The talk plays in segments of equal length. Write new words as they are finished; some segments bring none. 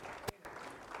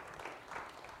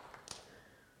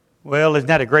Well, isn't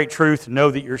that a great truth to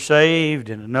know that you're saved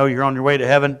and to know you're on your way to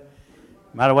heaven?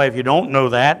 By the way, if you don't know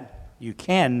that, you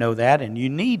can know that and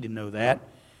you need to know that.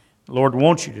 The Lord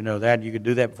wants you to know that. You can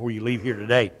do that before you leave here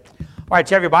today. All right,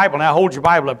 you have your Bible now. Hold your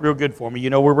Bible up real good for me. You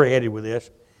know where we're headed with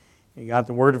this. You got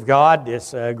the Word of God,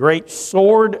 this great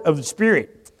sword of the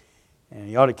Spirit. And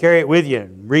you ought to carry it with you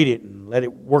and read it and let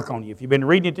it work on you. If you've been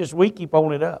reading it this week, keep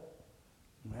holding it up.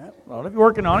 Well, if you're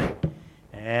working on it,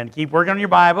 and keep working on your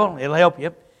Bible, it'll help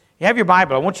you. You have your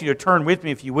Bible. I want you to turn with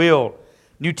me, if you will.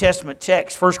 New Testament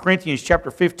text, 1 Corinthians chapter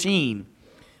 15,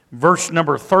 verse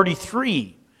number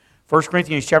 33. 1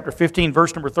 Corinthians chapter 15,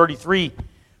 verse number 33.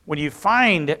 When you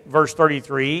find verse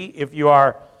 33, if you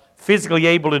are physically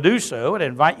able to do so, I'd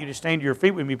invite you to stand to your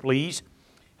feet with me, please,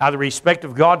 out of the respect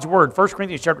of God's Word. 1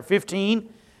 Corinthians chapter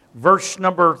 15, verse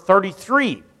number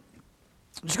 33.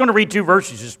 I'm just going to read two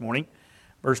verses this morning,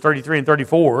 verse 33 and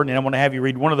 34, and then I'm going to have you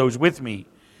read one of those with me.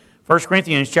 1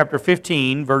 Corinthians chapter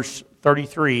 15, verse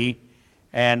 33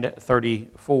 and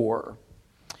 34.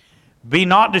 Be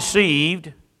not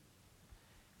deceived.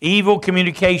 Evil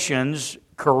communications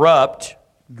corrupt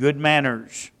good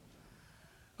manners.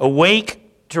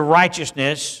 Awake to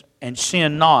righteousness and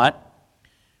sin not.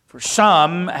 For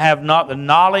some have not the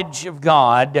knowledge of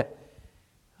God.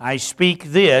 I speak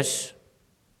this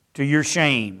to your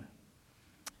shame.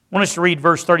 I want us to read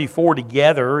verse 34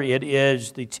 together. It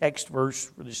is the text verse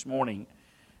for this morning.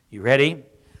 You ready?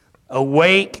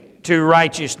 Awake to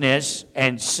righteousness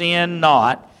and sin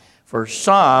not, for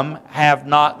some have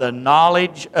not the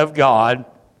knowledge of God.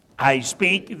 I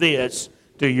speak this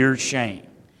to your shame. I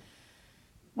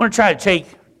want to try to take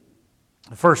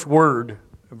the first word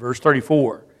of verse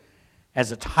 34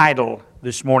 as a title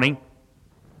this morning.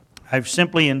 I've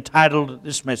simply entitled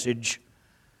this message,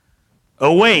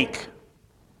 Awake.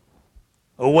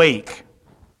 Awake.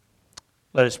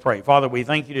 Let us pray. Father, we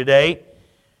thank you today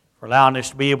for allowing us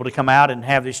to be able to come out and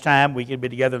have this time we can be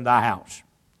together in thy house.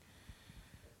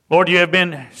 Lord, you have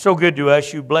been so good to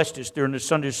us. You blessed us during the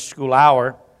Sunday school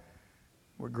hour.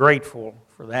 We're grateful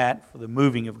for that, for the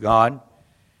moving of God.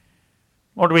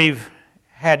 Lord, we've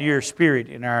had your Spirit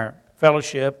in our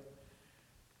fellowship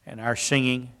and our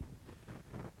singing.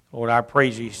 Lord, our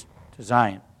praises to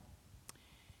Zion.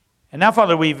 And now,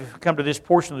 Father, we've come to this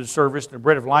portion of the service, and the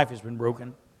bread of life has been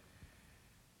broken.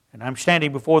 And I'm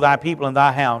standing before thy people in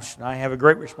thy house, and I have a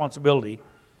great responsibility,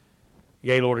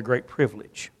 yea, Lord, a great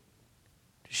privilege,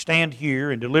 to stand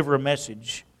here and deliver a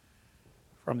message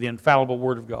from the infallible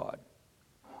Word of God.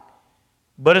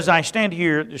 But as I stand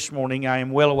here this morning, I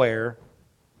am well aware,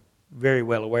 very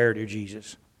well aware, dear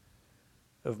Jesus,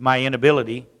 of my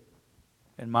inability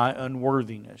and my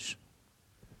unworthiness.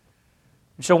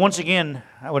 And so once again,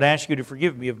 I would ask you to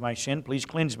forgive me of my sin. Please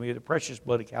cleanse me with the precious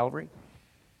blood of Calvary.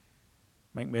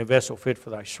 Make me a vessel fit for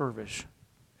thy service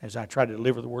as I try to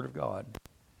deliver the Word of God.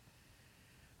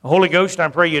 The Holy Ghost, I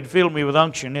pray you'd fill me with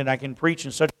unction and I can preach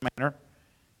in such a manner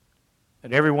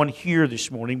that everyone here this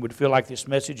morning would feel like this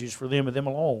message is for them and them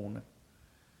alone.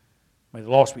 May the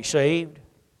lost be saved.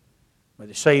 May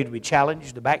the saved be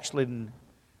challenged, the backslidden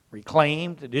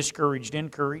reclaimed, the discouraged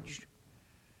encouraged.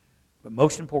 But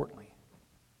most importantly,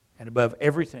 and above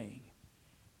everything,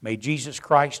 may Jesus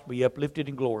Christ be uplifted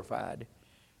and glorified.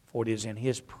 For it is in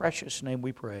His precious name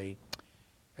we pray.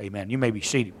 Amen. You may be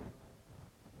seated.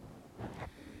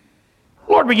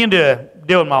 Lord, begin to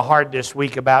deal in my heart this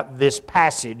week about this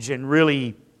passage and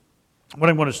really what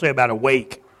I'm going to say about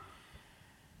awake.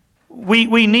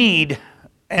 We need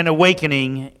an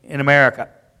awakening in America.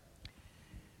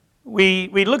 We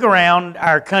look around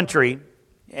our country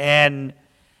and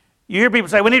you hear people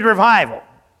say, we need revival.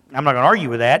 I'm not going to argue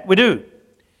with that. We do.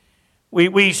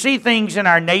 We see things in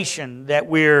our nation that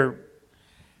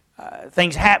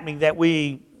things happening that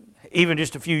we, even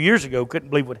just a few years ago, couldn't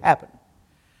believe would happen.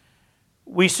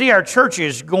 We see our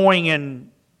churches going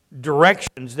in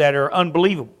directions that are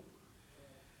unbelievable.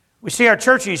 We see our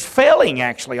churches failing,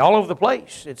 actually, all over the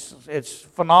place. It's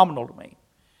phenomenal to me.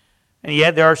 And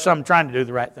yet there are some trying to do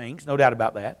the right things, no doubt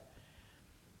about that.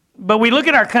 But we look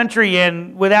at our country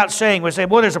and without saying, we say,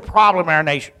 boy, there's a problem in our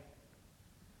nation.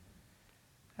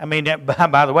 I mean,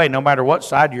 by the way, no matter what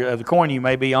side of the coin you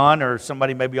may be on or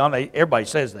somebody may be on, everybody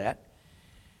says that.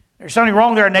 There's something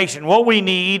wrong with our nation. What we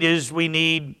need,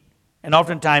 and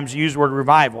oftentimes use the word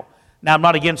revival. Now, I'm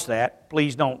not against that.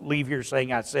 Please don't leave here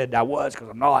saying I said I was, because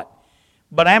I'm not.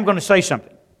 But I am going to say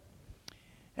something.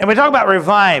 And we talk about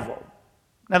revival.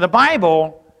 Now, the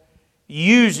Bible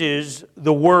uses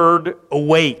the word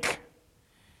awake.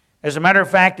 As a matter of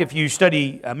fact, if you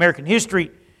study American history,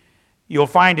 you'll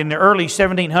find in the early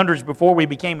 1700s, before we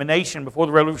became a nation, before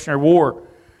the Revolutionary War,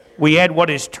 we had what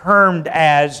is termed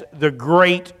as the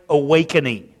Great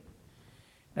Awakening.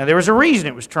 Now, there was a reason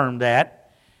it was termed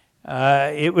that.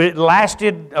 It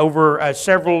lasted over a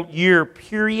several-year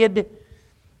period.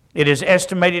 It is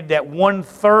estimated that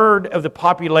 1/3 of the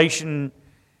population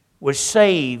was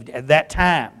saved at that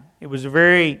time. It was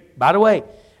by the way,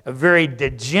 a very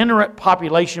degenerate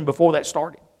population before that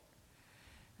started.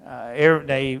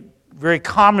 They very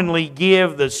commonly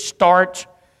give the start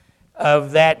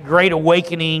of that Great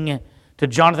Awakening to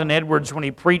Jonathan Edwards when he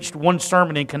preached one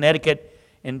sermon in Connecticut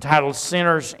entitled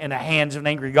Sinners in the Hands of an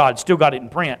Angry God. Still got it in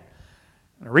print.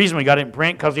 And the reason we got it in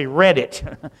print because he read it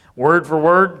word for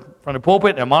word from the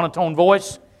pulpit in a monotone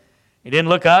voice. He didn't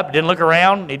look up, didn't look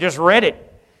around, he just read it.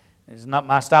 It's not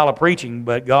my style of preaching,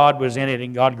 but God was in it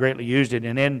and God greatly used it.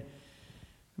 And then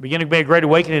beginning to be a great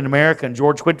awakening in America, and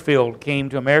George Whitefield came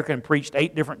to America and preached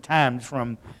 8 different times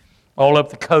from all up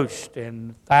the coast,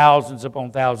 and thousands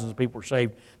upon thousands of people were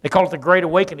saved. They call it the Great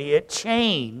Awakening. It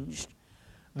changed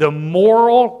the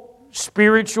moral,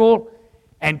 spiritual,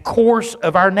 and course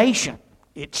of our nation.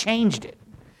 It changed it.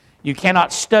 You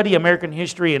cannot study American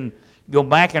history and go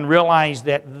back and realize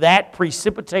that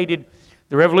precipitated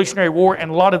the Revolutionary War, and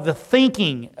a lot of the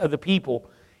thinking of the people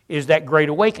is that Great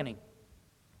Awakening.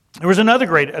 There was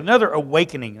another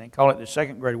awakening. They call it the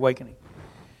Second Great Awakening.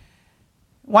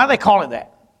 Why do they call it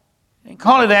that? They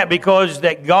call it that because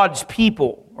that God's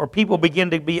people, or people, begin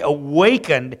to be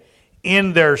awakened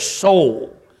in their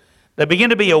soul. They begin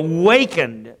to be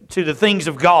awakened to the things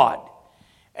of God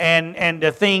and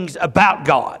the things about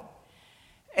God.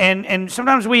 And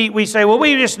sometimes we say, well,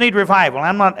 we just need revival.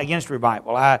 I'm not against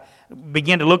revival. I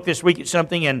began to look this week at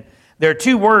something, and there are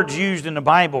 2 words used in the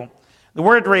Bible. The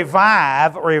word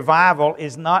revive or revival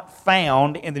is not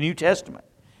found in the New Testament.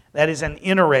 That is an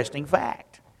interesting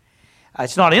fact.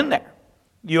 It's not in there.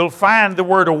 You'll find the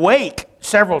word awake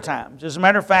several times. As a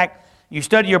matter of fact, you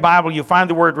study your Bible, you'll find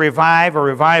the word revive or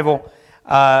revival.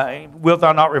 Wilt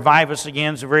thou not revive us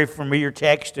again? It's a very familiar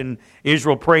text, and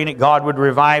Israel praying that God would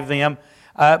revive them.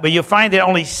 But you'll find that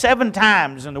only 7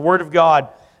 times in the Word of God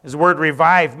does the word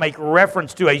revive make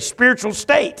reference to a spiritual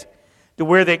state, to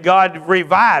where that God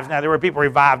revives. Now, there were people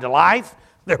revived to life.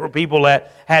 There were people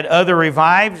that had other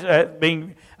revives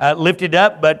being lifted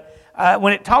up. But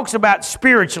when it talks about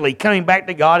spiritually coming back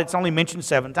to God, it's only mentioned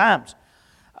 7 times.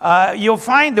 You'll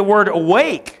find the word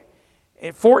awake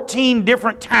 14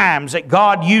 different times that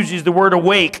God uses the word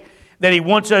awake, that He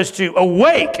wants us to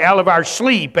awake out of our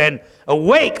sleep and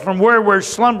awake from where we're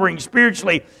slumbering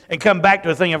spiritually and come back to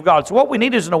the thing of God. So what we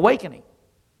need is an awakening.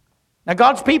 Now,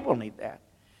 God's people need that.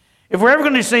 If we're ever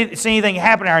going to see anything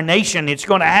happen in our nation, it's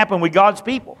going to happen with God's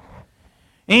people.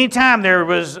 Anytime there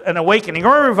was an awakening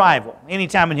or a revival,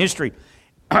 anytime in history,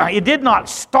 it did not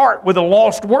start with a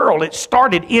lost world. It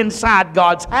started inside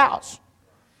God's house.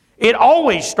 It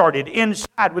always started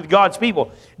inside with God's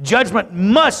people. Judgment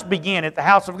must begin at the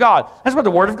house of God. That's what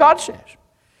the Word of God says.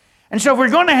 And so if we're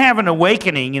going to have an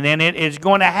awakening, then it is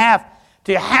going to have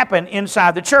to happen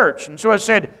inside the church. And so I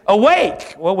said,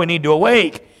 awake. Well, we need to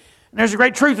awake. And there's a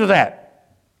great truth to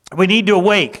that. We need to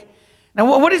awake. Now,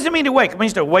 what does it mean to awake? It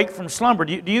means to awake from slumber.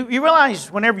 Do you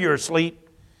realize whenever you're asleep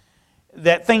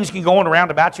that things can go on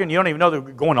around about you and you don't even know they're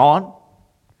going on?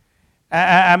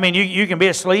 I mean, you can be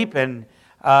asleep and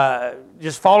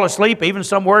just fall asleep even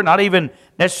somewhere, not even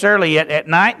necessarily at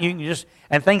night. You can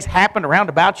and things happen around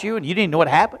about you and you didn't know what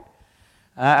happened.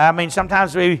 I mean,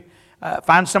 sometimes we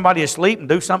find somebody asleep and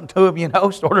do something to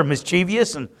them, sort of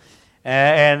mischievous,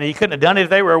 and you couldn't have done it if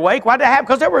they were awake. Why did that happen?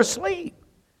 Because they were asleep.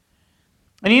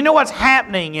 And you know what's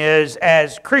happening is,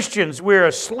 as Christians, we're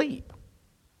asleep.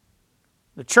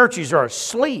 The churches are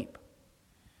asleep.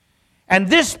 And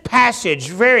this passage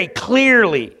very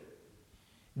clearly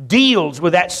deals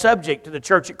with that subject to the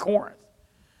church at Corinth.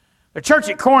 The church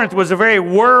at Corinth was a very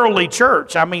worldly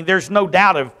church. I mean, there's no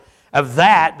doubt of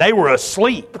that. They were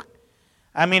asleep.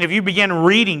 I mean, if you begin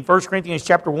reading 1 Corinthians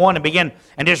chapter 1 and begin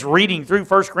and just reading through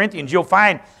 1 Corinthians, you'll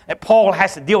find that Paul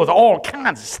has to deal with all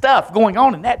kinds of stuff going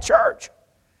on in that church.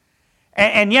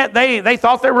 And yet they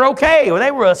thought they were okay. Well,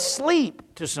 they were asleep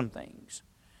to some things.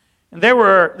 And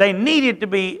they needed to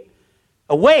be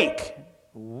awake,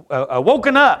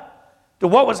 woken up to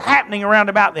what was happening around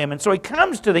about them. And so he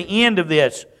comes to the end of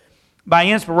this by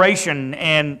inspiration.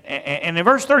 And in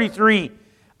verse 33,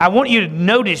 I want you to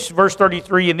notice verse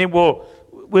 33, and then we'll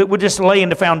just lay in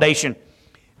the foundation.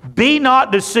 Be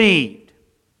not deceived.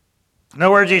 In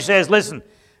other words, he says, listen,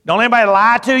 don't let anybody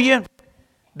lie to you.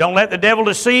 Don't let the devil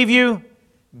deceive you.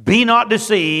 Be not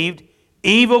deceived.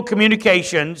 Evil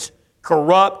communications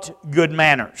corrupt good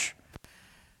manners.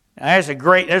 Now,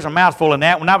 there's a mouthful in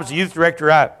that. When I was a youth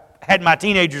director, I had my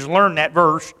teenagers learn that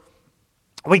verse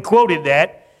We quoted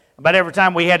that about every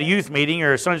time we had a youth meeting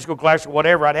or a Sunday school class or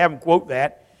whatever. I'd have them quote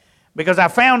that because I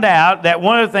found out that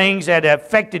one of the things that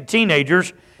affected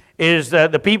teenagers is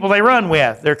the people they run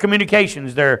with, their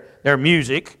communications, their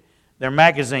music, their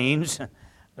magazines,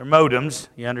 their modems.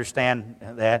 You understand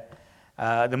that?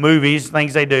 The movies,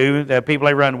 things they do, the people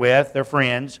they run with, their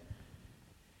friends.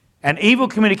 And evil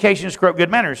communications corrupt good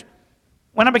manners.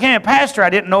 When I became a pastor, I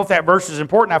didn't know if that verse is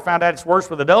important. I found out it's worse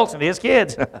with adults than it is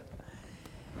kids.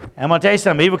 I'm going to tell you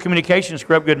something. Evil communications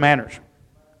corrupt good manners.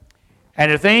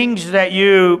 And the things that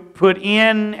you put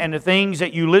in and the things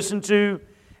that you listen to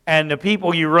and the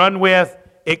people you run with,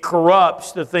 it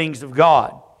corrupts the things of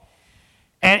God.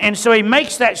 And so he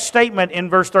makes that statement in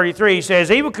verse 33. He says,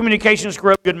 evil communications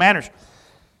corrupt good manners.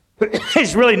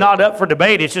 It's really not up for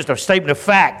debate. It's just a statement of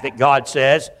fact that God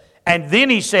says. And then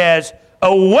he says,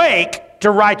 awake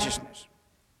to righteousness.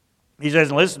 He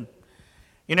says, listen,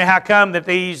 you know how come that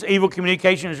these evil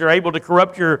communications are able to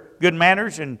corrupt your good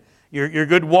manners and your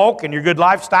good walk and your good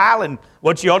lifestyle and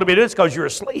what you ought to be doing? It's because you're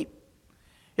asleep.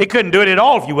 It couldn't do it at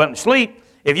all if you wasn't asleep.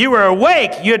 If you were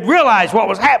awake, you'd realize what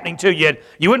was happening to you.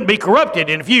 You wouldn't be corrupted.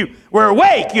 And if you were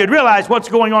awake, you'd realize what's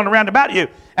going on around about you,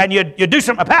 and you'd do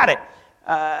something about it.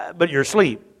 But you're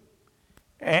asleep.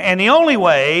 And the only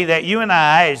way that you and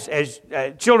I, as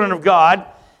children of God,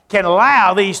 can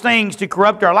allow these things to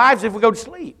corrupt our lives is if we go to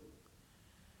sleep.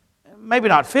 Maybe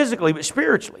not physically, but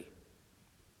spiritually.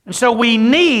 And so we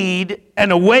need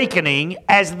an awakening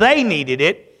as they needed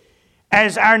it,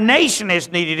 as our nation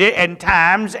has needed it at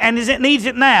times, and as it needs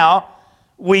it now.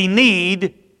 We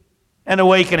need an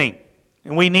awakening.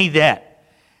 And we need that.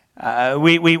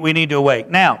 We need to awake.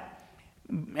 Now,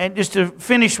 and just to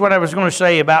finish what I was going to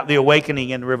say about the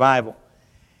awakening and the revival.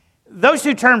 Those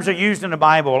two terms are used in the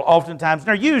Bible oftentimes.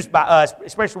 They're used by us,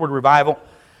 especially the word revival.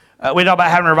 We talk about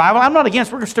having a revival. I'm not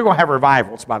against, we're still going to have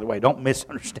revivals, by the way. Don't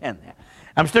misunderstand that.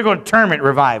 I'm still going to term it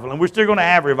revival, and we're still going to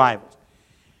have revivals.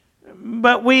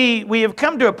 But we have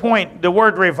come to a point, the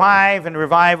word revive and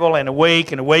revival and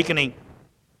awake and awakening,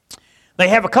 they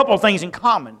have a couple of things in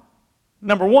common.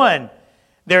 Number one,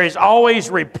 there is always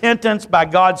repentance by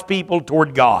God's people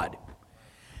toward God.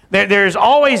 There's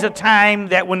always a time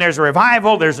that when there's a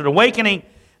revival, there's an awakening,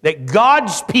 that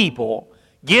God's people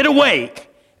get awake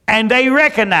and they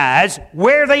recognize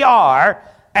where they are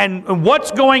and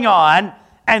what's going on,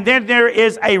 and then there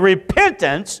is a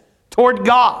repentance toward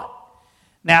God.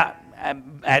 Now,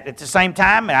 at the same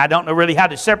time, and I don't know really how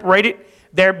to separate it,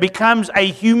 there becomes a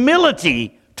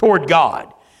humility toward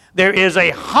God. There is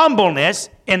a humbleness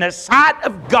in the sight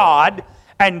of God,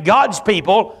 and God's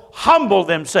people humble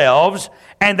themselves,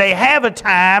 and they have a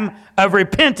time of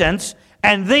repentance,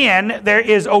 and then there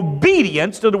is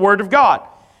obedience to the Word of God.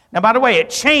 Now, by the way, it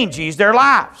changes their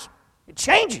lives. It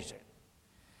changes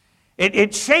it.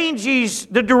 It changes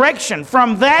the direction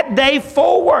from that day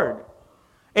forward.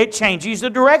 It changes the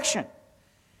direction.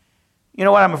 You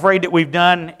know what I'm afraid that we've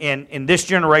done in this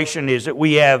generation is that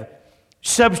we have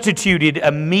substituted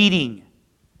a meeting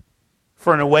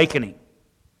for an awakening.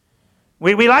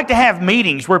 We like to have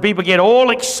meetings where people get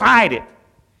all excited.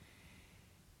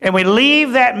 And we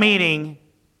leave that meeting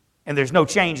and there's no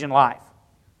change in life.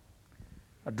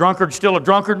 A drunkard's still a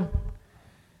drunkard.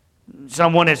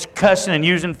 Someone that's cussing and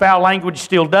using foul language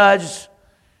still does.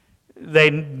 They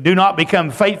do not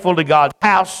become faithful to God's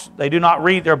house. They do not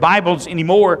read their Bibles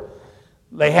anymore.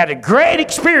 They had a great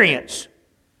experience.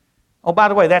 Oh, by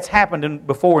the way, that's happened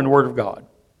before in the Word of God.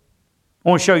 I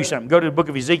want to show you something. Go to the book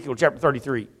of Ezekiel, chapter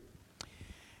 33.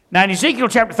 Now, in Ezekiel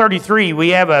chapter 33, we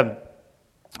have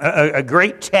a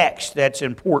great text that's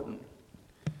important.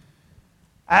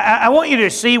 I want you to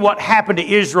see what happened to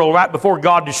Israel right before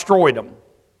God destroyed them.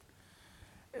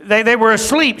 They were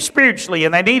asleep spiritually,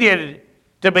 and they needed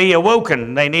to be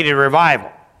awoken. They needed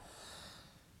revival.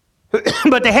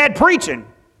 But they had preaching,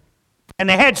 and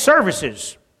they had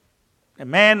services. And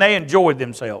man, they enjoyed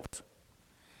themselves.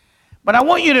 But I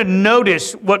want you to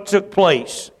notice what took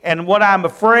place, and what I'm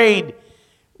afraid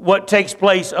what takes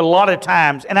place a lot of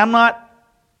times. And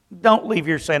don't leave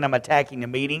here saying I'm attacking the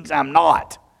meetings. I'm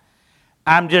not.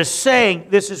 I'm just saying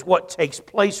this is what takes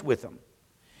place with them.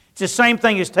 It's the same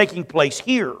thing as taking place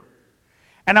here.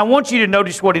 And I want you to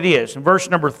notice what it is. In verse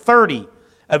number 30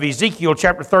 of Ezekiel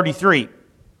chapter 33,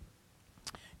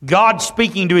 God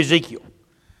speaking to Ezekiel.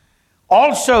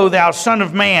 Also, thou son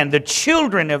of man, the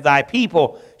children of thy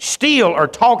people still are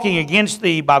talking against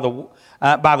thee by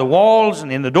the walls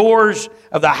and in the doors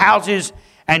of the houses,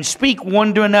 and speak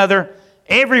one to another,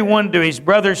 every one to his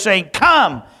brother, saying,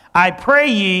 Come, I pray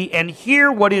ye, and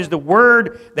hear what is the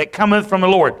word that cometh from the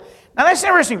Lord. Now, that's an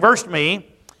interesting verse to me.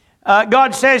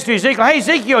 God says to Ezekiel, Hey,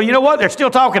 Ezekiel, you know what? They're still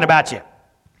talking about you.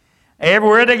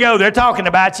 Everywhere they go, they're talking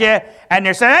about you, and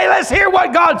they're saying, hey, let's hear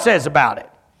what God says about it.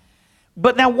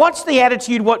 But now what's the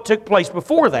attitude, what took place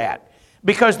before that?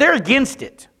 Because they're against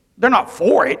it. They're not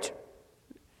for it.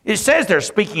 It says they're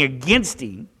speaking against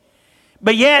Him,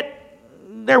 but yet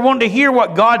they're wanting to hear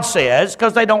what God says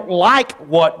because they don't like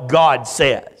what God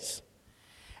says.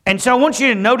 And so I want you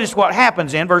to notice what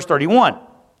happens in verse 31.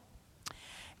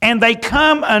 And they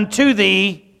come unto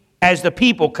thee as the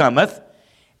people cometh,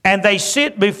 and they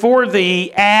sit before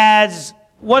thee as,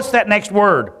 what's that next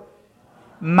word?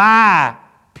 My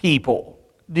people.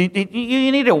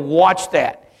 You need to watch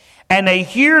that. And they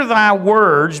hear thy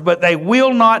words, but they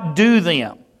will not do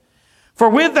them. For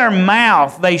with their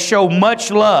mouth they show much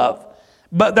love,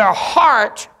 but their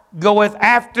heart goeth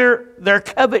after their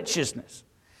covetousness.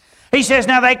 He says,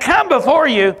 now they come before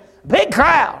you, big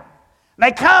crowd.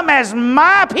 They come as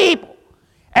my people,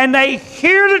 and they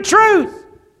hear the truth.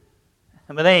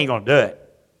 But they ain't going to do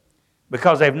it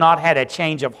because they've not had a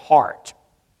change of heart.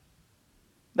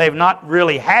 They've not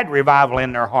really had revival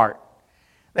in their heart.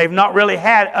 They've not really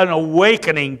had an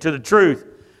awakening to the truth.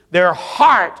 Their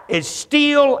heart is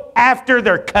still after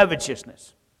their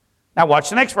covetousness. Now watch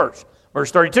the next verse,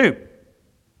 verse 32.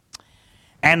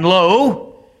 And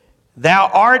lo, thou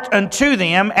art unto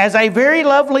them as a very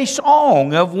lovely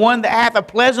song of one that hath a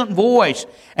pleasant voice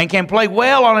and can play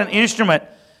well on an instrument.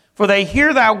 For they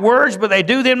hear thy words, but they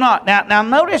do them not. Now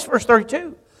notice verse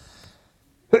 32.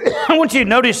 I want you to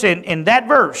notice in that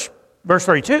verse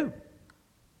 32,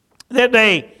 that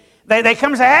they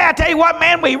come and say, hey, I tell you what,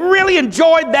 man, we really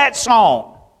enjoyed that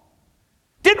song.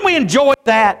 Didn't we enjoy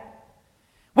that?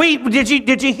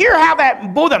 Did you hear how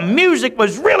the music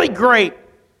was really great?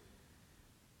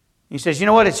 He says, you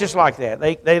know what, it's just like that.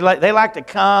 They like to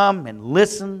come and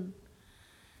listen.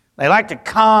 They like to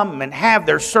come and have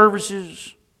their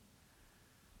services.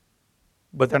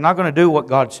 But they're not going to do what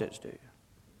God says do.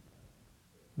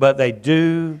 But they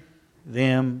do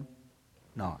them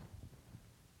not.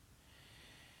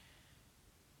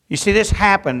 You see, this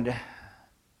happened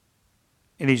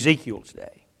in Ezekiel's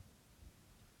day.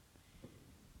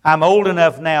 I'm old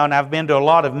enough now, and I've been to a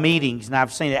lot of meetings, and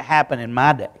I've seen it happen in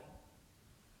my day.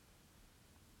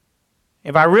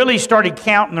 If I really started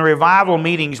counting the revival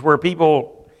meetings where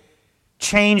people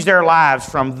changed their lives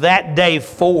from that day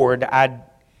forward, I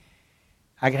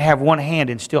could have one hand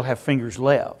and still have fingers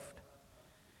left.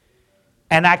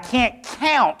 And I can't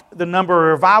count the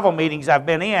number of revival meetings I've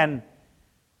been in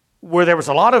where there was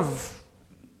a lot of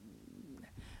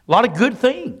good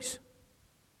things.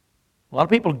 A lot of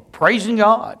people praising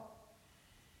God.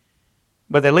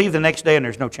 But they leave the next day and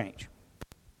there's no change.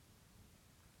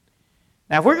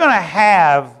 Now, if we're going to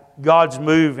have God's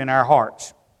move in our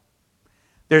hearts,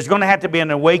 there's going to have to be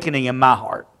an awakening in my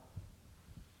heart.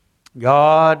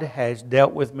 God has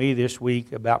dealt with me this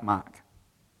week about Mike.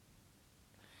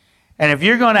 And if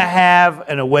you're going to have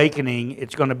an awakening,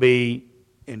 it's going to be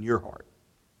in your heart.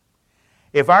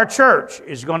 If our church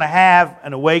is going to have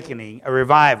an awakening, a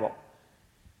revival,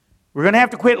 we're going to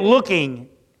have to quit looking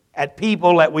at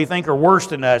people that we think are worse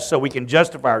than us so we can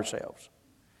justify ourselves.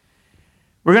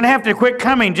 We're going to have to quit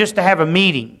coming just to have a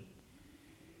meeting.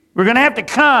 We're going to have to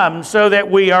come so that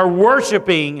we are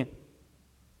worshiping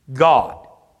God.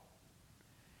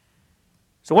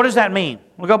 So what does that mean?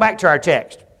 We'll go back to our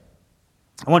text.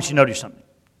 I want you to notice something.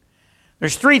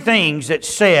 There's three things that's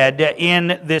said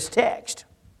in this text.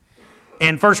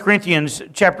 In 1 Corinthians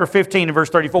chapter 15 and verse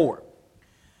 34.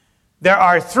 There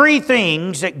are three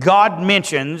things that God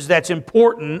mentions that's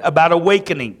important about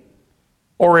awakening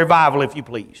or revival, if you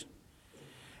please.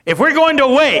 If we're going to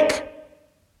awake,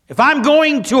 if I'm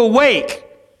going to awake,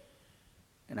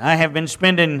 and I have been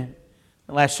spending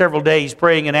the last several days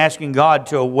praying and asking God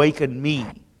to awaken me.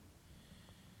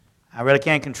 I really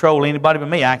can't control anybody but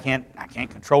me. I can't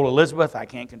control Elizabeth. I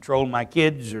can't control my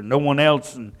kids or no one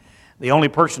else. And the only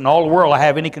person in all the world I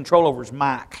have any control over is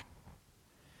Mike.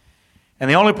 And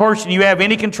the only person you have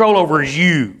any control over is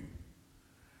you.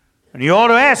 And you ought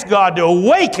to ask God to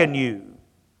awaken you.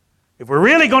 If we're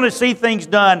really going to see things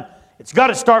done, it's got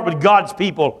to start with God's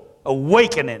people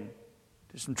awakening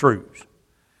to some truths.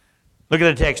 Look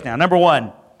at the text now. Number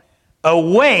one,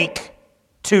 awake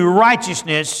to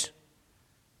righteousness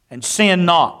and sin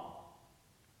not.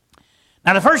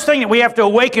 Now the first thing that we have to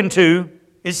awaken to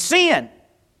is sin.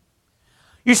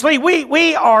 You see,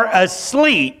 we are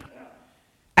asleep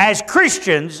as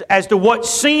Christians as to what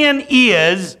sin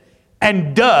is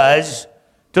and does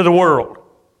to the world.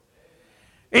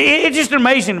 It's just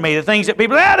amazing to me, the things that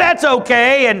people, that's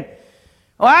okay, and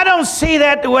well, I don't see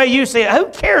that the way you see it. Who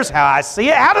cares how I see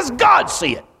it? How does God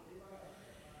see it?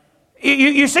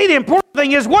 You see, the important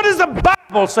thing is, what does the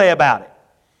Bible say about it?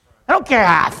 I don't care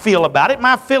how I feel about it.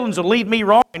 My feelings will lead me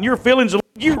wrong, and your feelings will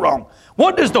lead you wrong.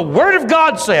 What does the Word of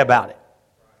God say about it?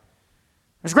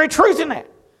 There's great truth in that.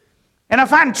 And I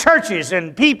find churches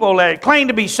and people that claim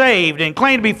to be saved and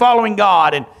claim to be following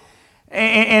God,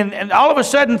 and all of a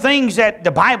sudden things that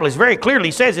the Bible is very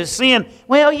clearly says is sin.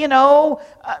 Well,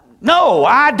 no,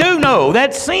 I do know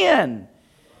that's sin.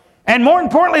 And more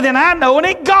importantly than I know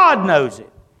it, God knows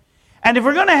it. And if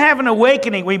we're going to have an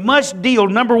awakening, we must deal,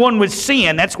 number one, with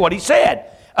sin. That's what he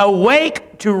said.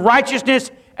 Awake to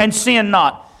righteousness and sin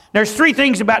not. There's three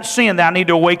things about sin that I need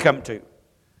to awake up to.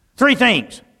 Three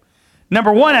things.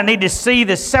 Number one, I need to see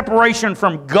the separation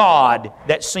from God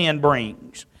that sin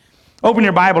brings. Open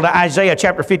your Bible to Isaiah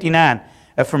chapter 59,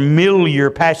 a familiar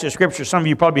passage of Scripture. Some of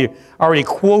you probably are already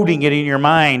quoting it in your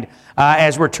mind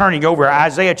as we're turning over.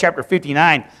 Isaiah chapter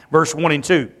 59, verse 1 and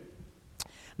 2.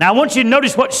 Now I want you to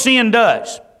notice what sin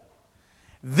does.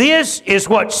 This is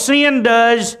what sin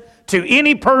does to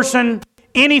any person,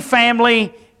 any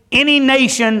family, any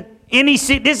nation, any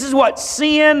city. This is what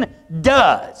sin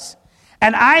does.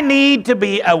 And I need to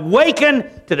be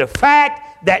awakened to the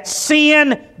fact that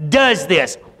sin does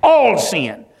this. All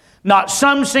sin. Not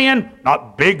some sin,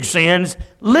 not big sins,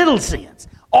 little sins.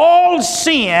 All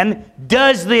sin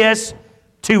does this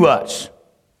to us.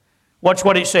 Watch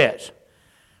what it says.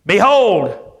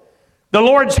 Behold, the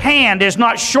Lord's hand is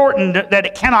not shortened that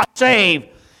it cannot save,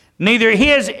 neither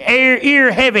his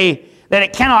ear heavy that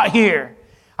it cannot hear.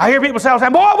 I hear people say all the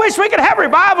time, boy, I wish we could have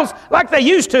revivals like they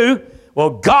used to. Well,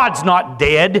 God's not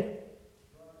dead.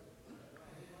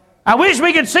 I wish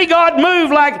we could see God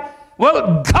move like,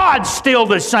 well, God's still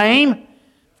the same.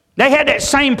 They had that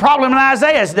same problem in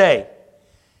Isaiah's day.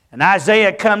 And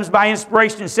Isaiah comes by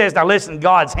inspiration and says, now listen,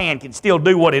 God's hand can still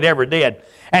do what it ever did.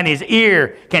 And his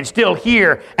ear can still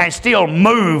hear and still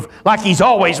move like he's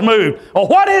always moved. Well,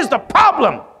 what is the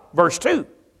problem? Verse 2.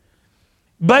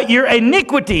 But your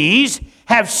iniquities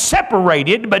have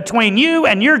separated between you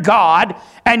and your God,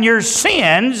 and your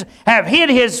sins have hid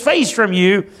his face from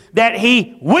you, that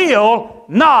he will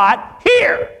not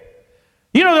hear.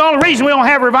 You know the only reason we don't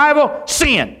have revival?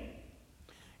 Sin.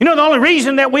 You know the only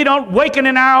reason that we don't waken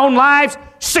in our own lives?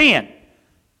 Sin.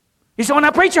 You say, well,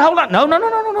 now preacher, hold on.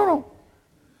 No.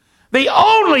 The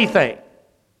only thing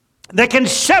that can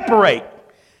separate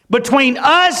between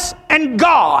us and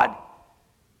God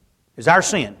is our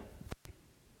sin.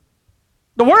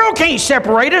 The world can't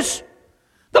separate us.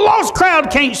 The lost crowd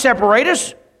can't separate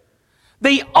us.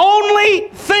 The only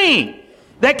thing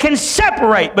that can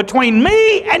separate between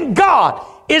me and God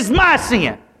is my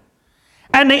sin.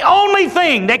 And the only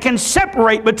thing that can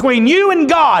separate between you and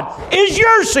God is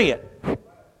your sin.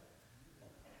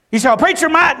 You say, well, preacher,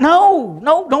 no,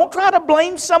 don't try to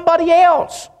blame somebody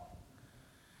else.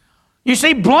 You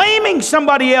see, blaming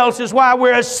somebody else is why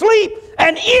we're asleep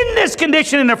and in this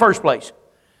condition in the first place.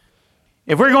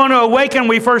 If we're going to awaken,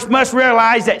 we first must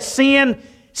realize that sin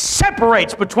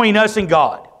separates between us and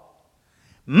God.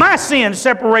 My sin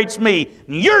separates me,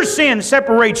 and your sin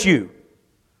separates you.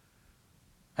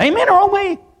 Amen or are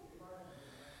we?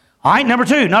 All right, number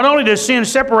two, not only does sin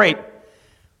separate,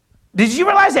 did you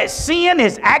realize that sin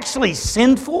is actually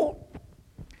sinful?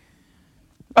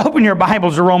 Open your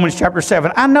Bibles to Romans chapter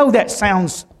 7. I know that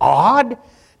sounds odd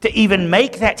to even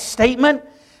make that statement,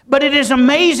 but it is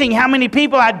amazing how many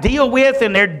people I deal with,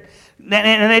 and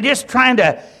they're just trying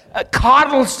to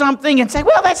coddle something and say,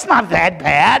 well, that's not that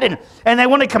bad, and they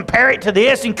want to compare it to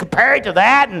this and compare it to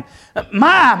that, and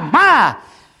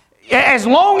as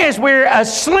long as we're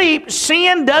asleep,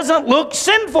 sin doesn't look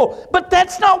sinful. But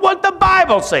that's not what the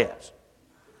Bible says.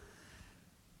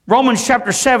 Romans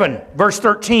chapter 7, verse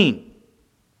 13.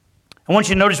 I want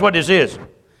you to notice what this is.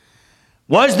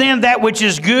 Was then that which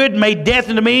is good made death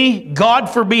unto me? God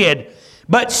forbid.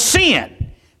 But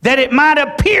sin, that it might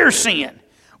appear sin,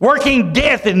 working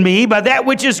death in me by that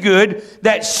which is good,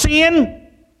 that sin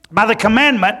by the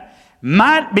commandment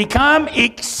might become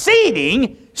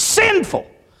exceeding sinful.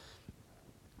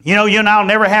 You know, you and I will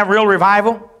never have real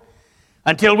revival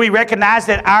until we recognize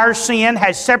that our sin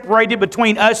has separated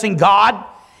between us and God,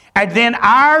 and then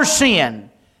our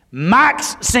sin,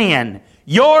 Mike's sin,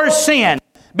 your sin,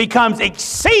 becomes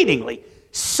exceedingly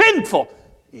sinful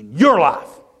in your life.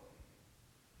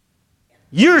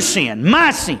 Your sin,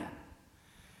 my sin.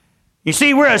 You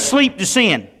see, we're asleep to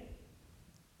sin.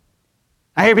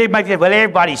 I hear people make that, well,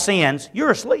 everybody sins. You're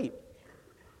asleep.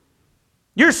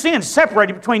 Your sin is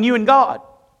separated between you and God.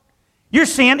 Your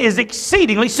sin is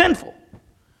exceedingly sinful.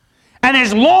 And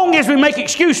as long as we make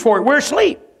excuse for it, we're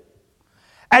asleep.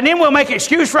 And then we'll make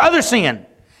excuse for other sin.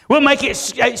 We'll make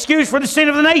excuse for the sin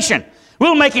of the nation.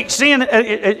 We'll make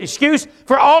excuse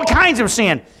for all kinds of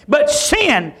sin. But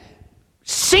sin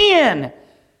Sin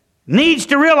needs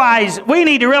to realize, we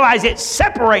need to realize it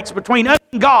separates between us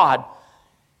and God.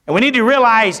 And we need to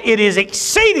realize it is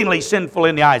exceedingly sinful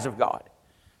in the eyes of God.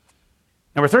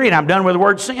 Number 3, and I'm done with the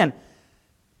word sin.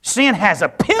 Sin has a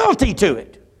penalty to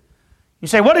it. You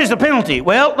say, what is the penalty?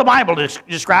 Well, the Bible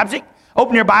describes it.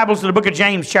 Open your Bibles to the book of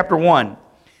James chapter 1.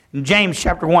 In James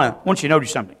chapter 1, I want you to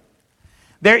notice something.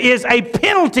 There is a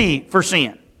penalty for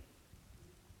sin.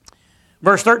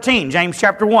 Verse 13, James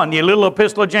chapter 1, the little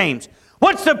epistle of James.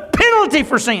 What's the penalty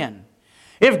for sin?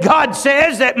 If God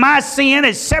says that my sin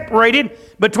is separated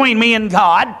between me and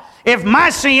God, if my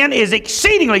sin is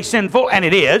exceedingly sinful, and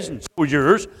it is, and so is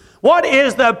yours, what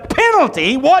is the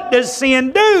penalty? What does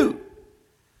sin do?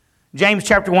 James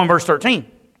chapter 1, verse 13.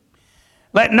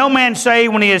 Let no man say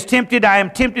when he is tempted, I am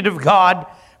tempted of God,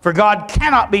 for God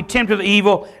cannot be tempted with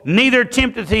evil, neither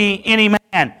tempteth he any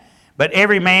man. But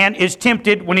every man is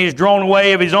tempted when he is drawn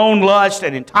away of his own lust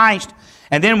and enticed.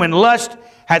 And then when lust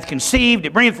hath conceived,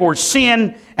 it bringeth forth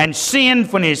sin, and sin,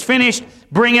 when it is finished,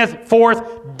 bringeth forth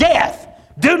death.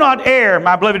 Do not err,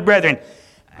 my beloved brethren.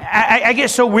 I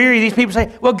get so weary, these people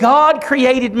say, well, God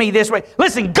created me this way.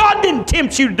 Listen, God didn't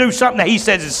tempt you to do something that He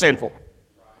says is sinful.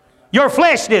 Your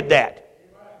flesh did that.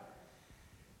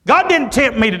 God didn't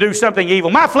tempt me to do something evil.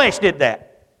 My flesh did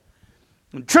that.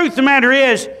 The truth of the matter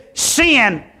is,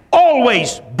 sin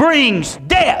always brings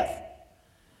death.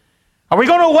 Are we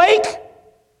going to awake?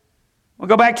 We'll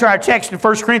go back to our text in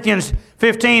 1 Corinthians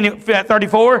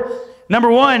 15:34. Number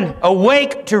 1,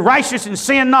 awake to righteousness and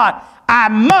sin not. I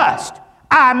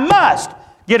must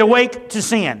get awake to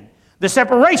sin. The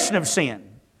separation of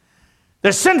sin.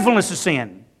 The sinfulness of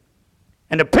sin.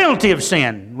 And the penalty of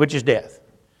sin, which is death.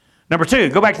 Number 2,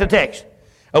 go back to the text.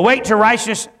 Awake to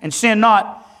righteousness and sin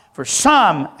not, for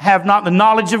some have not the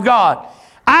knowledge of God.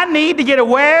 I need to get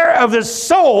aware of the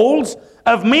souls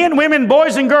of men, women,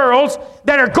 boys, and girls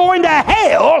that are going to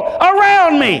hell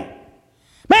around me.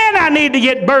 Man, I need to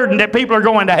get burdened that people are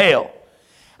going to hell.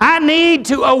 I need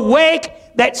to awake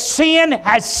that sin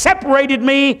has separated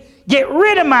me, get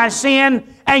rid of my sin,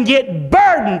 and get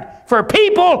burdened for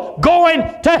people going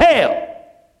to hell.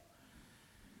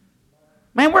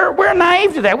 Man, we're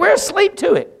naive to that. We're asleep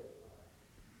to it.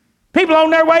 People on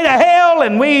their way to hell,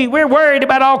 and we're worried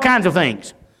about all kinds of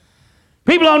things.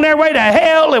 People on their way to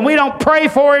hell, and we don't pray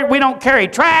for it. We don't carry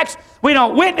tracts. We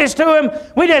don't witness to them.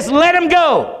 We just let them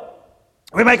go.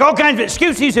 We make all kinds of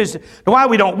excuses as to why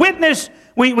we don't witness.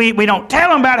 We don't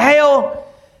tell them about hell.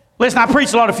 Listen, I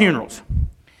preach a lot of funerals.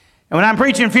 And when I'm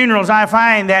preaching funerals, I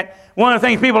find that one of the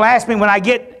things people ask me when I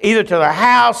get either to the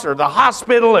house or the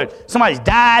hospital or somebody's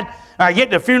died, or I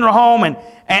get to the funeral home,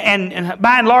 and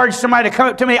by and large, somebody come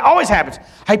up to me, it always happens.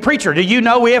 Hey, preacher, do you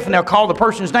know if, and they'll call the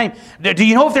person's name, do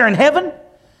you know if they're in heaven?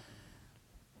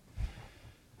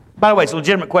 By the way, it's a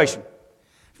legitimate question.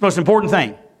 It's the most important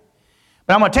thing.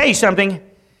 But I'm going to tell you something.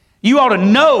 You ought to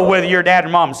know whether your dad or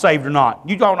mom is saved or not.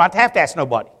 You don't not have to ask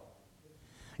nobody.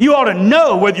 You ought to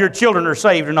know whether your children are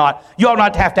saved or not. You ought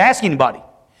not to have to ask anybody.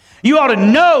 You ought to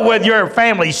know whether your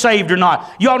family's saved or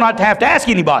not. You ought not to have to ask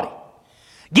anybody.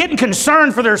 Getting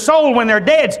concerned for their soul when they're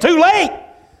dead is too late.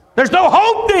 There's no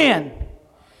hope then.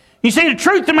 You see, the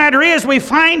truth of the matter is, we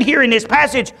find here in this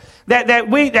passage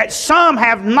that some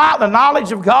have not the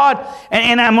knowledge of God.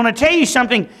 And I'm going to tell you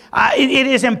something. It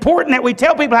is important that we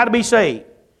tell people how to be saved.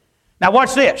 Now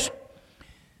watch this.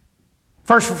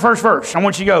 First verse. I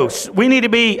want you to go. We need to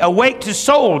be awake to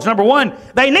souls. Number 1,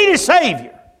 they need a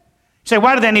Savior. You say,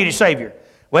 why do they need a Savior?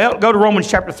 Well, go to Romans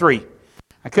chapter 3.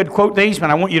 I could quote these,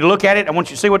 but I want you to look at it. I want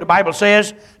you to see what the Bible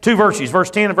says. 2 verses, verse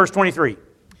 10 and verse 23.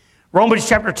 Romans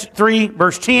chapter 3,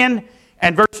 verse 10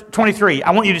 and verse 23.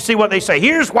 I want you to see what they say.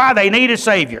 Here's why they need a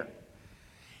Savior.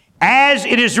 As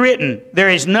it is written, there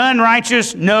is none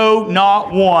righteous, no,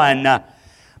 not one.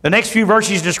 The next few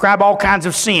verses describe all kinds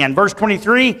of sin. Verse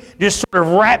 23 just sort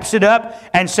of wraps it up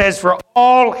and says, for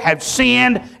all have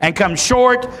sinned and come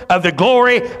short of the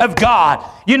glory of God.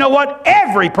 You know what?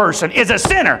 Every person is a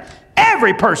sinner.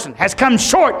 Every person has come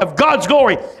short of God's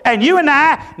glory. And you and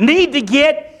I need to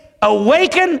get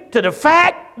awakened to the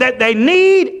fact that they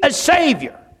need a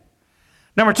Savior.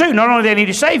 Number 2, not only do they need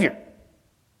a Savior,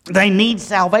 they need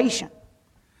salvation.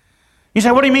 You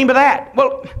say, what do you mean by that?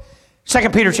 Well, 2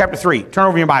 Peter chapter 3. Turn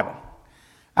over your Bible.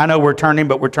 I know we're turning,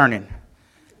 but we're turning.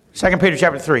 2 Peter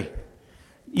chapter 3.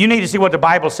 You need to see what the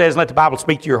Bible says and let the Bible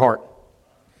speak to your heart.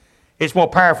 It's more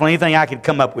powerful than anything I could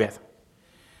come up with.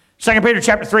 2 Peter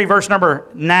chapter 3, verse number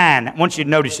 9. I want you to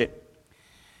notice it.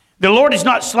 The Lord is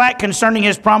not slack concerning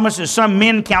His promise, as some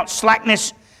men count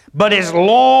slackness, but is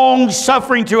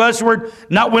long-suffering to usward,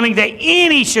 not willing that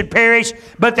any should perish,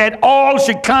 but that all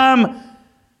should come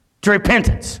to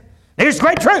repentance. Here's the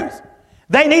great truth.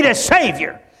 They need a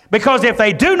Savior. Because if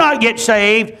they do not get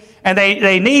saved and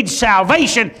they need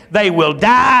salvation, they will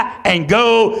die and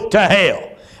go to hell.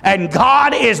 And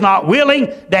God is not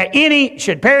willing that any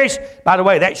should perish. By the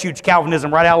way, that shoots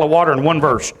Calvinism right out of the water in one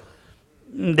verse.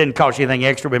 Didn't cost you anything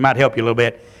extra, but it might help you a little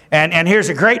bit. And here's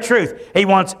the great truth. He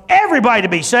wants everybody to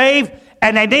be saved,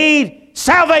 and they need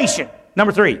salvation.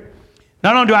 Number 3.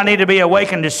 Not only do I need to be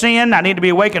awakened to sin, I need to be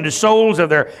awakened to souls of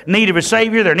their need of a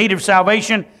Savior, their need of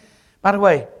salvation. By the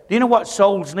way, do you know what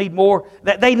souls need more?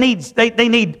 They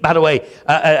need, by the way,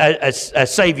 a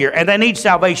Savior, and they need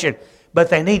salvation, but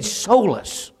they need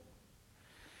solace.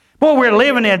 Boy, we're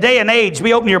living in a day and age.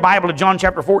 We open your Bible to John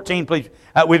chapter 14, please,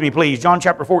 with me, please. John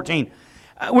chapter 14.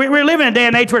 We're living in a day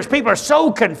and age where people are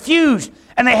so confused,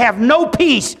 and they have no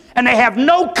peace, and they have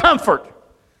no comfort.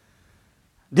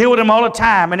 Deal with them all the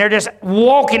time, and they're just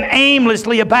walking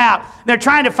aimlessly about. They're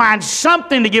trying to find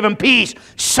something to give them peace,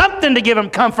 something to give them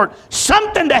comfort,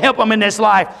 something to help them in this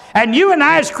life. And you and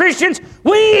I as Christians,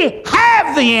 we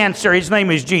have the answer. His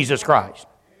name is Jesus Christ.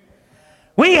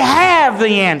 We have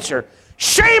the answer.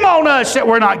 Shame on us that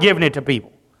we're not giving it to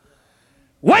people.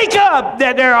 Wake up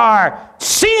that there are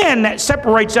sin that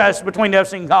separates us between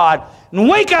us and God. And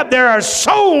wake up there are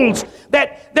souls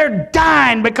that they're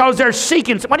dying because they're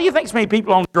seeking. What do you think so many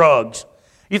people on drugs? Do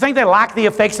you think they like the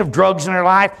effects of drugs in their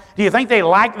life? Do you think they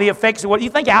like the effects of what? Do you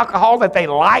think alcohol, that they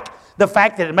like the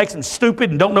fact that it makes them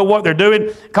stupid and don't know what they're doing,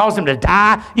 cause them to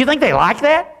die? Do you think they like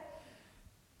that?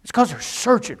 It's because they're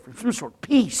searching for some sort of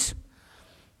peace.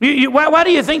 Why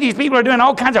do you think these people are doing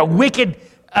all kinds of wicked,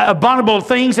 abominable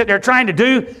things that they're trying to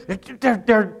do?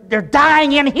 They're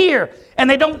dying in here, and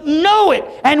they don't know it.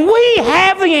 And we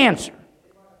have the answer.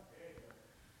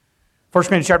 1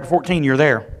 Corinthians chapter 14, you're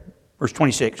there. Verse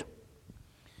 26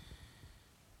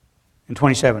 and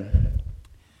 27.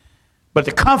 But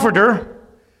the Comforter,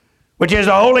 which is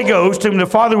the Holy Ghost, whom the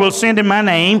Father will send in my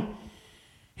name,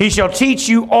 he shall teach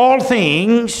you all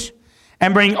things,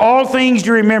 and bring all things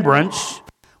to remembrance,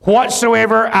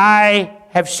 whatsoever I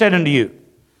have said unto you.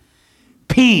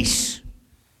 Peace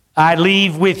I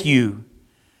leave with you.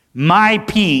 My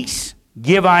peace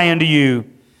give I unto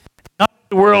you. Not as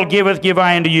the world giveth, give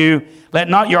I unto you. Let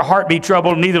not your heart be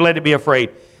troubled, neither let it be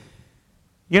afraid.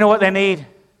 You know what they need?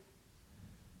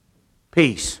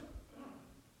 Peace.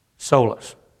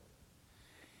 Solace.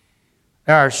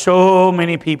 There are so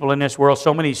many people in this world,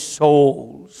 so many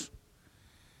souls.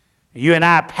 You and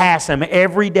I pass them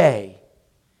every day.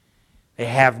 They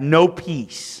have no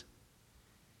peace.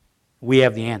 We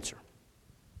have the answer.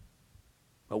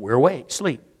 But we're awake,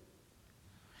 asleep.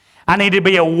 I need to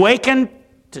be awakened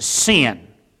to sin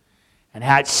and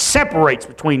how it separates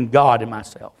between God and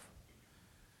myself.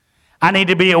 I need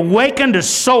to be awakened to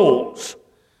souls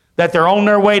that they're on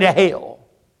their way to hell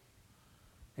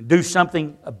and do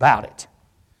something about it.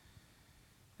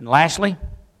 And lastly,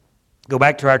 go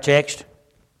back to our text.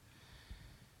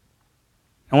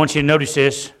 I want you to notice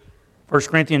this. 1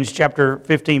 Corinthians chapter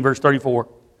 15, verse 34.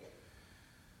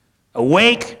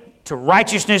 Awake to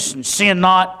righteousness and sin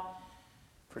not,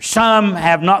 for some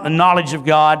have not the knowledge of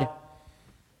God.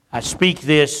 I speak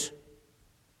this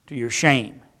to your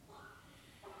shame.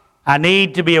 I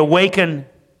need to be awakened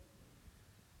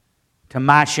to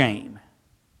my shame.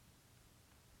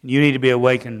 And you need to be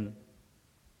awakened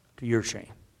to your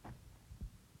shame.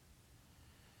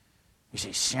 You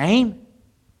say, shame?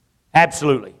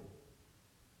 Absolutely.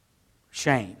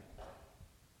 Shame.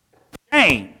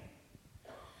 Shame.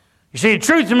 You see, the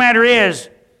truth of the matter is,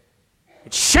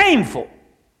 it's shameful.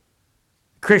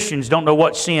 Christians don't know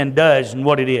what sin does and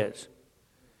what it is.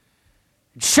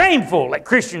 It's shameful that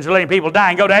Christians are letting people die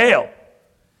and go to hell.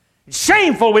 It's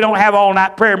shameful we don't have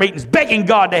all-night prayer meetings begging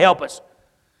God to help us.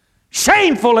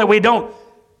 Shameful that we don't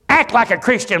act like a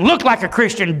Christian, look like a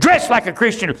Christian, dress like a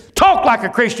Christian, talk like a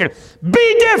Christian,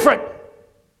 be different.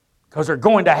 Because they're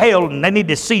going to hell and they need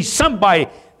to see somebody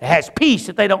that has peace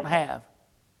that they don't have.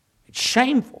 It's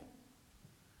shameful.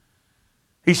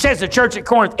 He says to the church at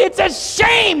Corinth, it's a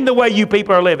shame the way you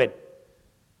people are living.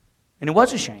 And it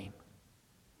was a shame.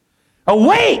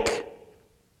 Awake!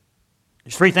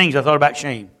 There's 3 things I thought about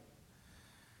shame.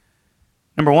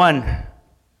 Number 1,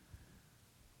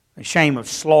 the shame of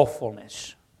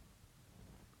slothfulness.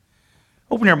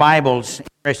 Open your Bibles,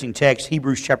 interesting text,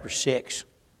 Hebrews chapter 6.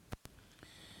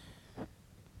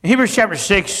 In Hebrews chapter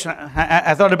 6,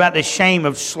 I thought about the shame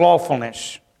of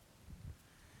slothfulness.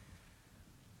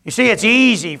 You see, it's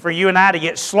easy for you and I to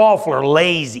get slothful or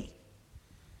lazy.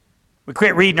 We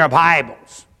quit reading our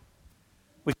Bibles.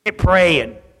 We quit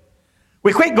praying.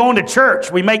 We quit going to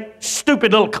church. We make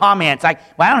stupid little comments like,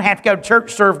 well, I don't have to go to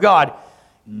church to serve God.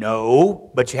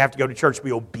 No, but you have to go to church,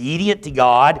 be obedient to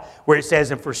God, where it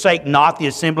says, and forsake not the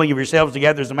assembling of yourselves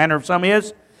together as the manner of some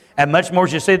is, and much more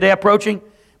as you see the day approaching.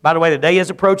 By the way, the day is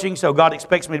approaching, so God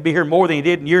expects me to be here more than He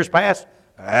did in years past.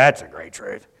 That's a great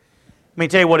truth. Let me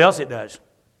tell you what else it does.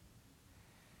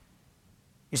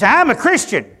 You say, I'm a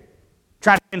Christian,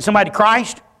 trying to get somebody to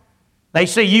Christ. They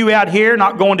see you out here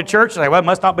not going to church. They say, well, it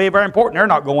must not be very important. They're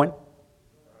not going.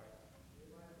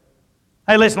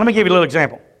 Hey, listen, let me give you a little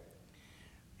example.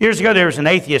 Years ago, there was an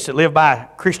atheist that lived by a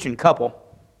Christian couple.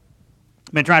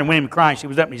 Been trying to win him to Christ. He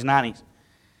was up in his 90s.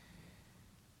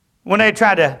 When they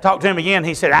tried to talk to him again,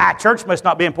 he said, church must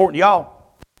not be important to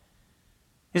y'all.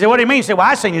 He said, what do you mean? He said, well,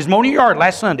 I seen you mowing your yard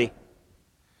last Sunday.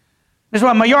 This is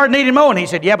what my yard needed mowing. He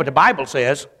said, yeah, but the Bible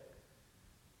says,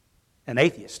 an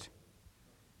atheist,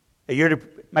 that you're to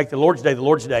make the Lord's Day the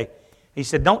Lord's Day. He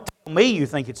said, don't tell me you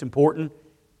think it's important,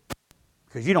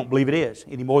 because you don't believe it is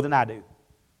any more than I do.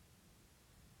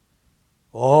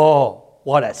 Oh,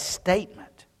 what a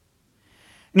statement.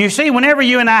 And you see, whenever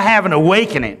you and I have an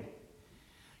awakening,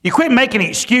 you quit making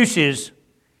excuses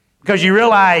because you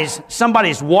realize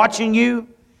somebody's watching you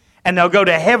and they'll go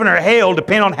to heaven or hell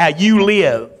depending on how you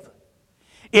live.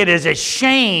 It is a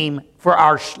shame for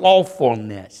our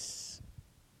slothfulness.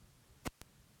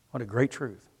 What a great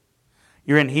truth.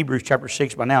 You're in Hebrews chapter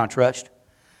 6 by now, I trust.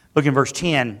 Look in verse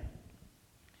 10.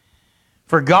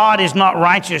 For God is not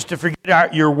righteous to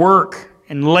forget your work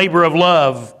and labor of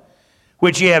love,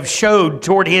 which ye have showed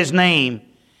toward His name,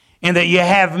 and that ye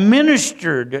have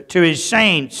ministered to His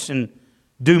saints and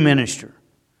do minister.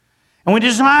 And we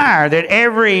desire that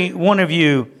every one of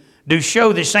you do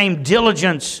show the same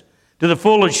diligence to the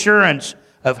full assurance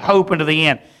of hope unto the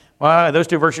end. Well, those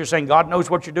two verses are saying God knows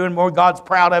what you're doing more, God's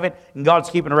proud of it, and God's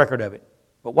keeping a record of it.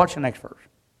 But watch the next verse.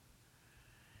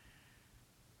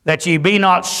 That ye be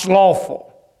not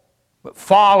slothful, but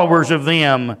followers of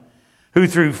them who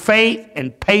through faith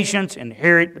and patience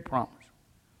inherit the promise.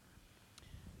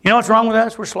 You know what's wrong with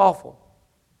us? We're slothful.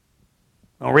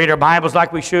 We don't read our Bibles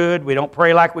like we should. We don't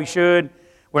pray like we should.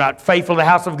 We're not faithful to the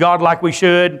house of God like we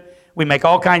should. We make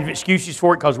all kinds of excuses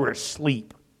for it because we're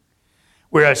asleep.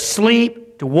 We're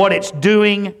asleep to what it's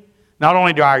doing, not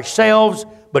only to ourselves,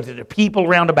 but to the people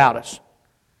round about us.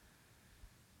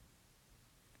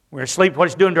 We're asleep to what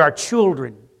it's doing to our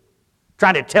children,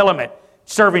 trying to tell them that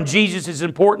serving Jesus is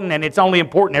important and it's only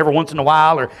important every once in a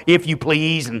while or if you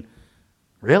please. And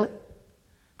really?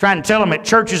 Trying to tell them that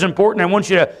church is important and I want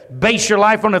you to base your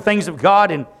life on the things of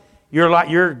God, and your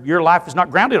life is not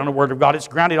grounded on the Word of God. It's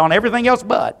grounded on everything else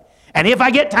but. And if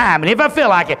I get time and if I feel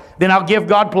like it, then I'll give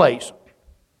God place.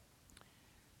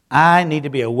 I need to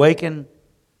be awakened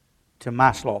to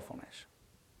my slothfulness,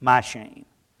 my shame.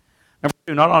 Number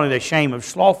two, not only the shame of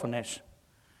slothfulness,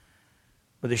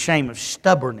 but the shame of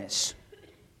stubbornness.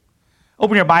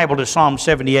 Open your Bible to Psalm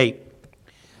 78.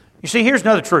 You see, here's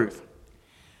another truth.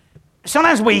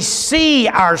 Sometimes we see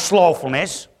our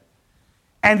slothfulness,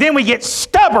 and then we get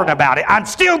stubborn about it. I'm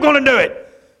still going to do it.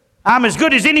 I'm as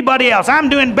good as anybody else. I'm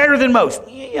doing better than most.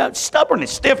 Yeah,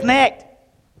 stubbornness, stiff-necked.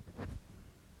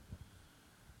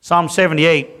 Psalm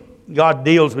 78, God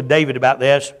deals with David about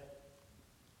this.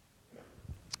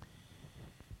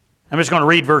 I'm just going to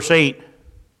read verse 8.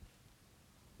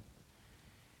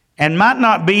 And might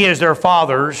not be as their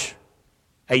fathers,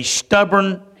 a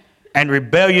stubborn and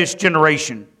rebellious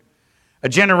generation, a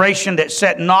generation that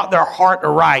set not their heart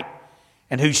aright,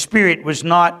 and whose spirit was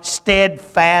not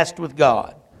steadfast with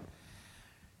God.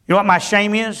 You know what my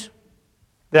shame is?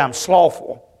 That I'm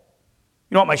slothful.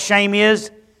 You know what my shame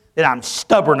is? That I'm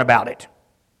stubborn about it.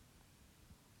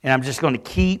 And I'm just going to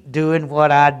keep doing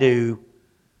what I do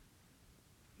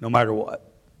no matter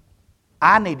what.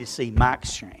 I need to see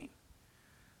Mike's shame.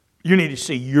 You need to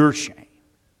see your shame.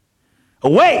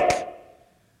 Awake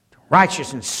to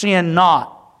righteousness and sin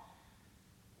not.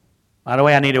 By the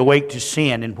way, I need to awake to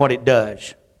sin and what it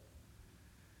does.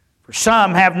 For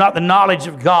some have not the knowledge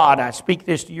of God. I speak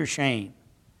this to your shame.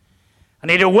 I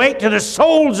need to awake to the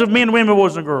souls of men, women,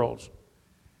 boys, and girls.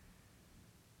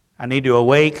 I need to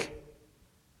awake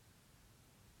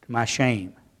to my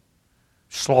shame,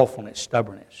 slothfulness,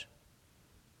 stubbornness.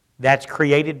 That's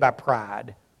created by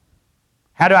pride.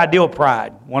 How do I deal with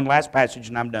pride? One last passage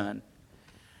and I'm done.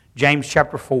 James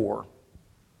chapter 4.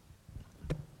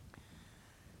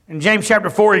 In James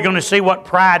chapter 4, you're going to see what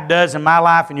pride does in my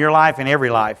life, in your life, in every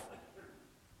life.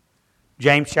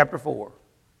 James chapter 4.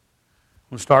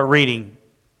 We'll start reading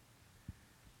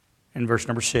in verse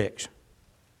number 6.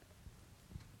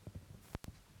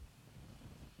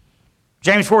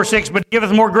 James 4:6, but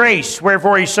giveth more grace,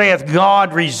 wherefore he saith,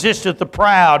 God resisteth the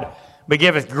proud, but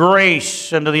giveth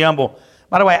grace unto the humble.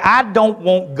 By the way, I don't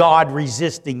want God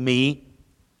resisting me.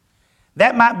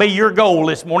 That might be your goal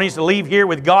this morning, is to leave here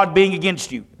with God being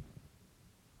against you.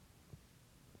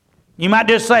 You might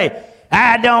just say,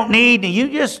 I don't need, and you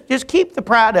just keep the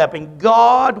pride up, and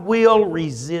God will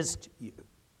resist you.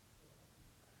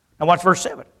 Now watch verse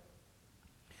 7.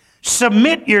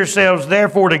 Submit yourselves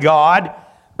therefore to God.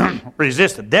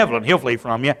 Resist the devil and he'll flee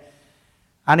from you.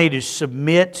 I need to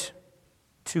submit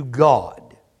to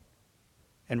God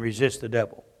and resist the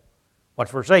devil.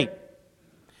 Watch verse 8.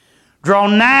 Draw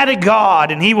nigh to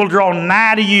God, and He will draw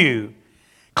nigh to you.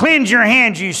 Cleanse your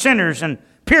hands, you sinners, and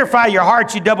purify your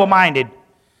hearts, you double-minded.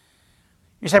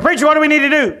 You say, preacher, what do we need to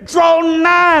do? Draw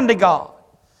nigh to God.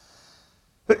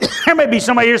 There may be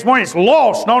somebody here this morning that's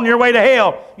lost and on your way to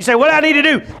hell. You say, what do I need to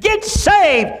do? Get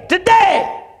saved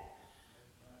today.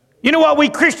 You know what we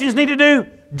Christians need to do?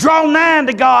 Draw nigh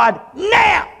to God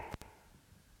now.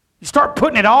 You start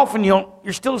putting it off and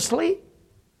you're still asleep.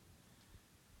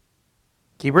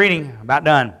 Keep reading. I'm about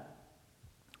done.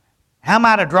 How am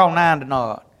I to draw nigh to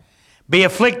God? Be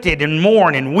afflicted and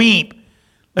mourn and weep.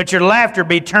 Let your laughter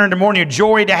be turned to mourning, your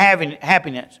joy to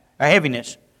happiness or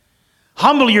heaviness.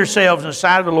 Humble yourselves in the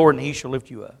sight of the Lord, and He shall lift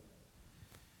you up.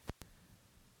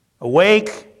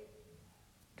 Awake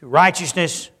to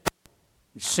righteousness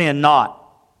and sin not.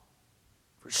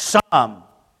 For some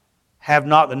have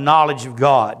not the knowledge of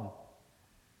God.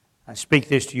 I speak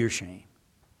this to your shame.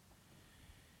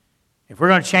 If we're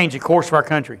going to change the course of our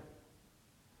country,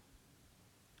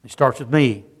 it starts with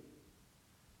me.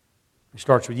 It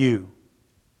starts with you.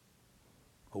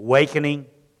 Awakening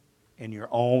in your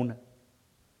own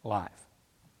life.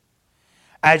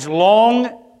 As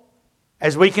long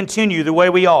as we continue the way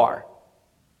we are,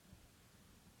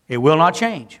 it will not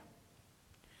change.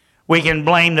 We can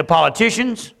blame the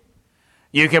politicians.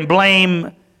 You can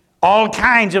blame all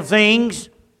kinds of things.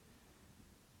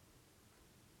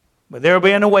 But there will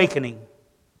be an awakening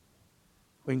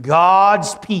when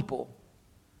God's people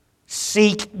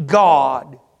seek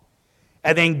God,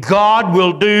 and then God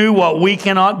will do what we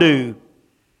cannot do,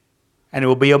 and it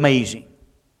will be amazing.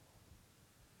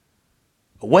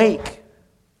 Awake.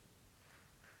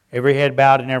 Every head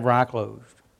bowed and every eye closed.